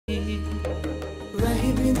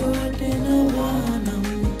Wahi Bindu Watenawanam,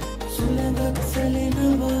 SRILANKAN.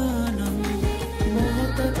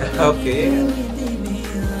 Okay.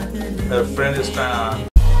 Her friend is trying to.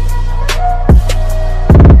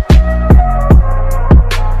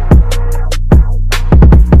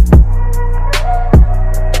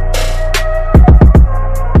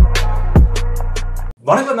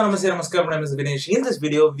 Wahi Bindu Watenawanam. My name is Dinesh. In this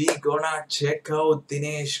video, we gonna check out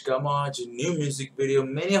Dinesh Gamage new music video.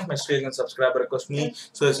 Many of my SRILANKAN subscribers request me,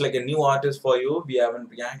 so it's like a new artist for you. We haven't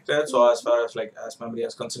reacted, so as far as as memory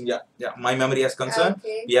is concerned, my memory is concerned,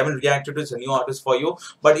 Okay. we haven't reacted to. It's a new artist for you,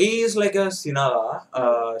 but he is like a Sinhala,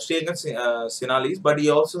 SRILANKAN Sinalis, but he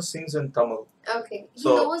also sings in Tamil. Okay. He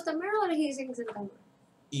So- knows Tamil or he sings in Tamil?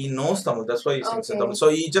 He knows Tamil, that's why he sings in Okay. Tamil. So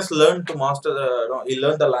he just learned to master he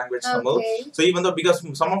learned the language Tamil. Okay. So even though, because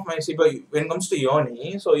some of my people, when it comes to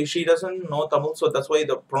Yoni, so she doesn't know Tamil, so that's why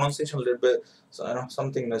the pronunciation a little bit, so,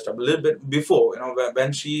 something messed up. A little bit before,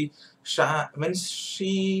 when she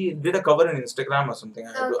did a cover in Instagram or something,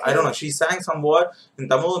 I don't know, she sang some word in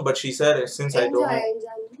Tamil, but she said, since I don't know.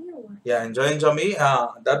 Yeah, enjoy me.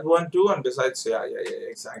 That one too, and besides,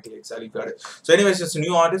 exactly, got it. So, anyways, it's a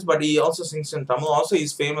new artist, but he also sings in Tamil. Also,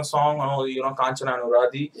 his famous song, Kanchana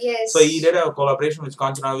Nuradi. Yes. So he did a collaboration with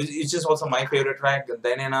Kanchana, which is also my favorite track.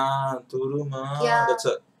 Denena Turuma. Yeah. That's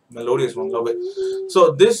a melodious one, love it.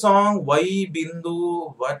 So this song, Wahi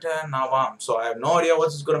Bindu Watenawanam. So I have no idea what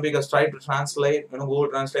it's gonna be. Because try to translate, Google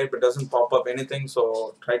Translate, but it doesn't pop up anything.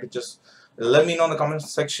 So try to just. Let me know in the comment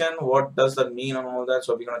section what does that mean and all that.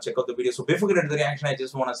 So we're gonna check out the video. So before we get into the reaction, I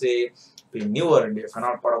just wanna say, if you're newer and if you're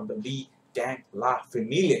not part of the B Gang La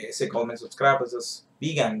Familia, say comment, subscribe as this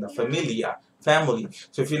B Gang, the Familia family.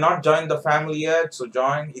 So if you're not joined the family yet, so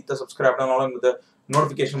join, hit the subscribe button along with the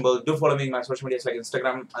notification bell. Do follow me in my social medias like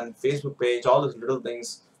Instagram and Facebook page. All those little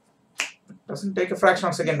things. Doesn't take a fraction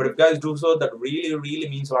of a second, but if you guys do so, that really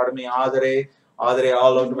means a lot to me. All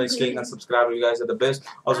out to my SRILANKAN subscriber, you guys are the best.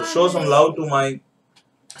 Also, show some love to my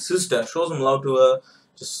sister. Show some love to her.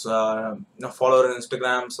 Just follow her on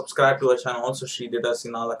Instagram. Subscribe to her channel. Also, she did a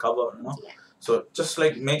Sinhala cover. Yeah. So just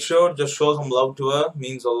make sure, just show some love to her.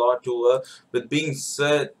 Means a lot to her. With being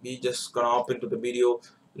said, we just gonna hop into the video.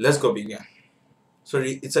 Let's go begin. So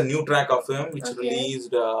it's a new track of him, which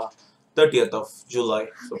released 30th of July.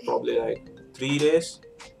 So probably like 3 days.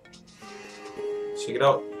 Check it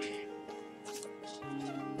out.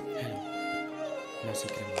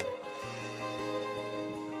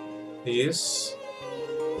 He is.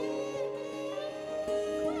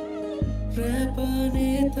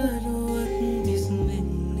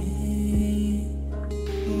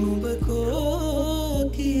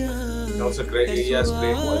 Also great, he has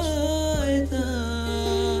great voice.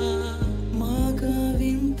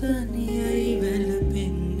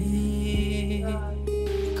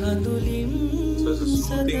 So it's a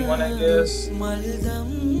soothing one, I guess.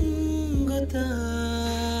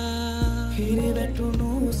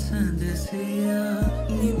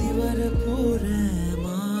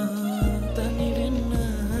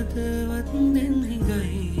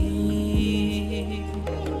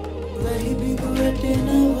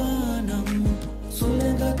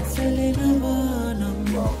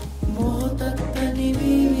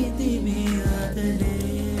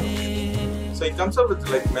 So it comes up with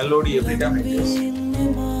like melody every time, I guess.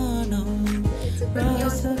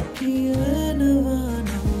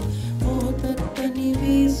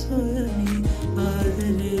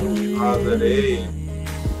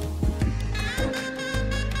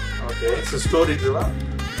 Okay, it's a story driven.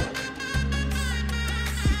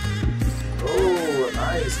 Oh,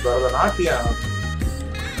 nice, Bharatanatyam.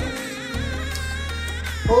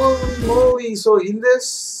 Holy, so in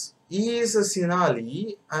this, he is a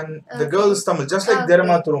Sinali and the girl is Tamil, just like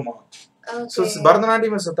Derma Turuma. Okay. So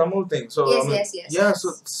Bharatanatyam is a Tamil thing. So Yes. yeah.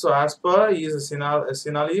 So as per, he is a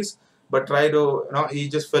Sinalis, but try to he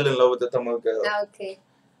just fell in love with the Tamil girl. Okay.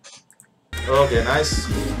 Okay, nice.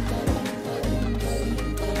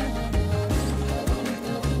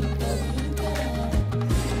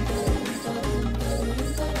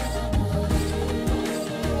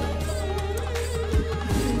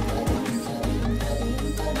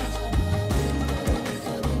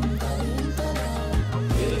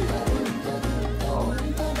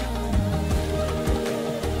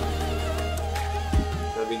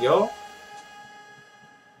 There we go.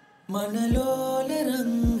 Manalola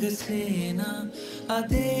rang sena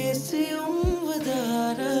adesiyum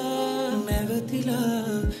vadara nevatila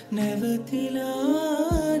ne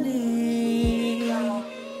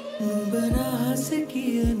nubaras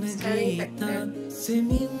kiyan geeta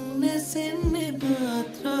seminne senne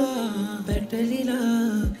patra petalila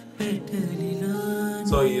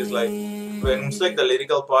So he is like when it's like the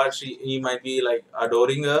lyrical part, he might be like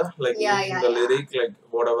adoring her, like in the lyric, like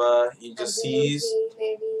whatever he just sees.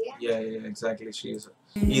 Maybe, Yeah, exactly.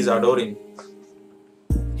 He's adoring.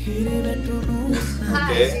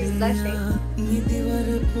 Okay. She's blushing.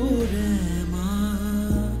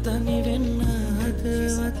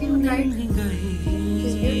 She's so cute, right?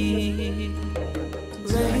 She's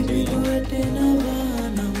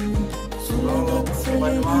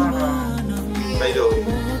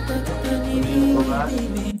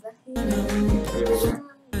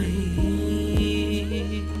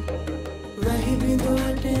Wahi Bindu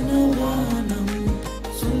Watenawanam,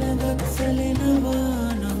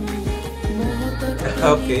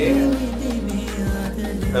 Okay.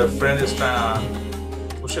 Her friend is trying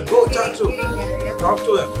to push him. Go, talk to him. Talk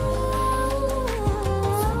to him.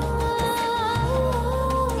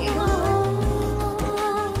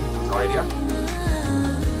 No idea.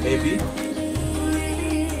 Maybe.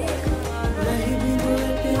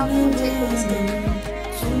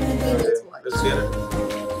 Let's hear it.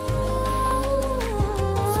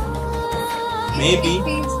 Maybe.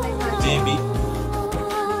 Maybe.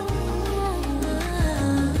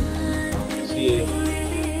 See.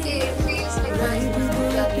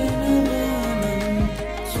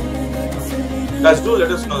 Guys, do let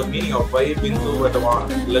us know the meaning of Wahi Bindu Watenawanam.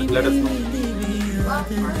 Let us know.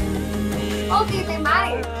 Okay, they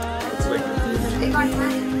married. It's like They got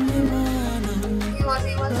married.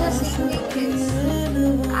 He was just singing his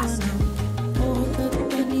ask.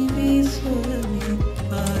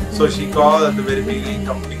 so she called at the very beginning,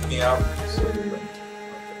 come pick me up. So,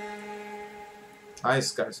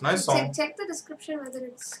 nice guys, nice song. Check the description whether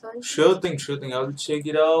it's fun. Sure thing. I'll check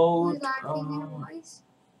it Who's out. acting in voice?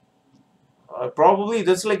 Probably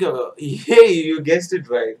that's like a hey, you guessed it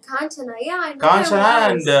right. Kanchana, yeah, I know. Kanchana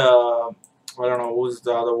it and was. I don't know who's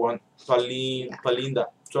the other one. Palinda.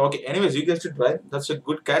 So okay, anyways, you guessed it right. That's a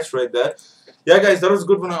good catch right there. Yeah, guys, that was a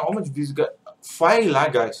good one. How much views got? 5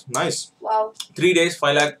 lakh, guys. Nice. Wow. 3 days,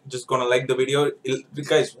 5 lakh. Just gonna like the video.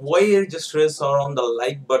 Guys, why you just stress around the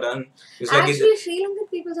like button? It's like Actually, Sri Lankan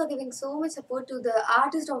people are giving so much support to the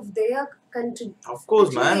artist of their country. of course,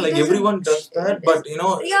 Actually, man. Like it is everyone does that, but you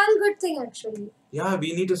know, real good thing actually. yeah,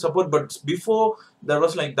 we need to support. But before there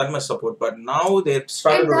was like that much support, but now they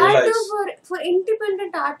started And to that realize. too for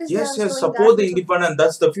independent artists. Yes, they are showing support the that much independent.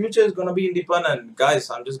 That's the future is gonna be independent, guys.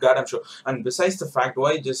 I'm just goddamn sure. And besides the fact,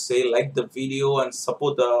 why just say like the video and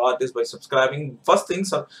support the artist by subscribing? First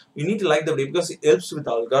things, you need to like the video because it helps with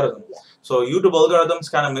the algorithm. Yeah. So YouTube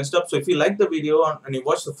algorithms kind of messed up. So if you like the video and you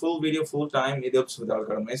watch the full video full time, it helps with the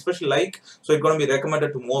algorithm. Especially like, so it's gonna be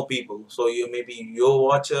recommended to more people. So you maybe your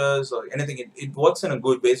watchers or anything. It works in a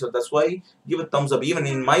good way. So that's why give a thumbs up. Even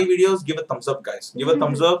in my videos, give a thumbs up, guys. Give a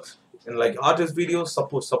thumbs up. In like artist videos,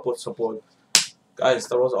 support. Guys,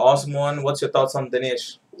 that was an awesome one. What's your thoughts on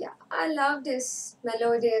Dinesh? Yeah, I love this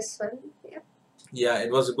melodious one. Yeah. Yeah,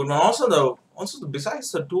 it was a good one. Also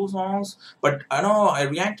besides the 2 songs, but I know I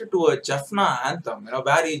reacted to a Jaffna anthem,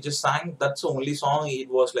 where he just sang. That's the only song. It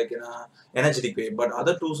was like in a energetic way, but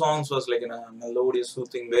other 2 songs was like in a melodious,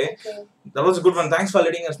 soothing way. Okay. That was a good one. Thanks for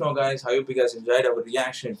letting us know, guys. I hope you guys enjoyed our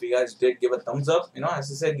reaction. If you guys did, give a thumbs up.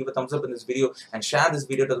 As I said, give a thumbs up in this video and share this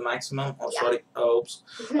video to the maximum. Oh, Yeah. sorry.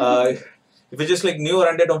 Oops. If you're just like new or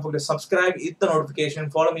undead, don't forget to subscribe, hit the notification,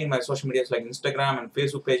 follow me in my social medias like Instagram and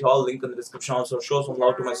Facebook page, all link in the description. Also show some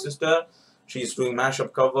love to my sister. She's doing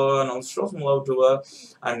mashup cover and also show some love to her.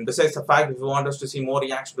 And besides the fact, if you want us to see more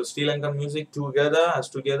reaction to Sri Lankan music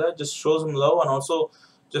together, just show some love. And also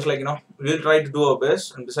just like, we'll try to do our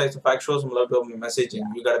best. And besides the fact, show some love to her messaging.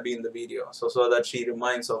 You gotta be in the video. So that she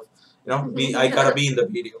reminds of, I gotta be in the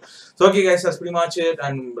video. So okay guys, that's pretty much it,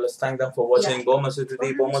 and let's thank them for watching. Boma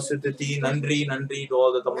Sithiti, Nandri to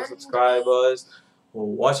all the Tamil subscribers for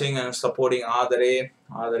watching and supporting Adare,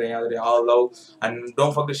 all love. And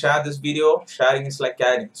don't forget to share this video. Sharing is like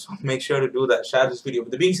caring, so make sure to do that. Share this video.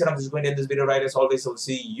 With the being said, I'm just going to end this video right as always. I'll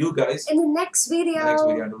see you guys In the next video.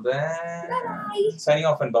 Until then, Bye. signing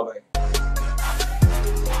off and bye bye.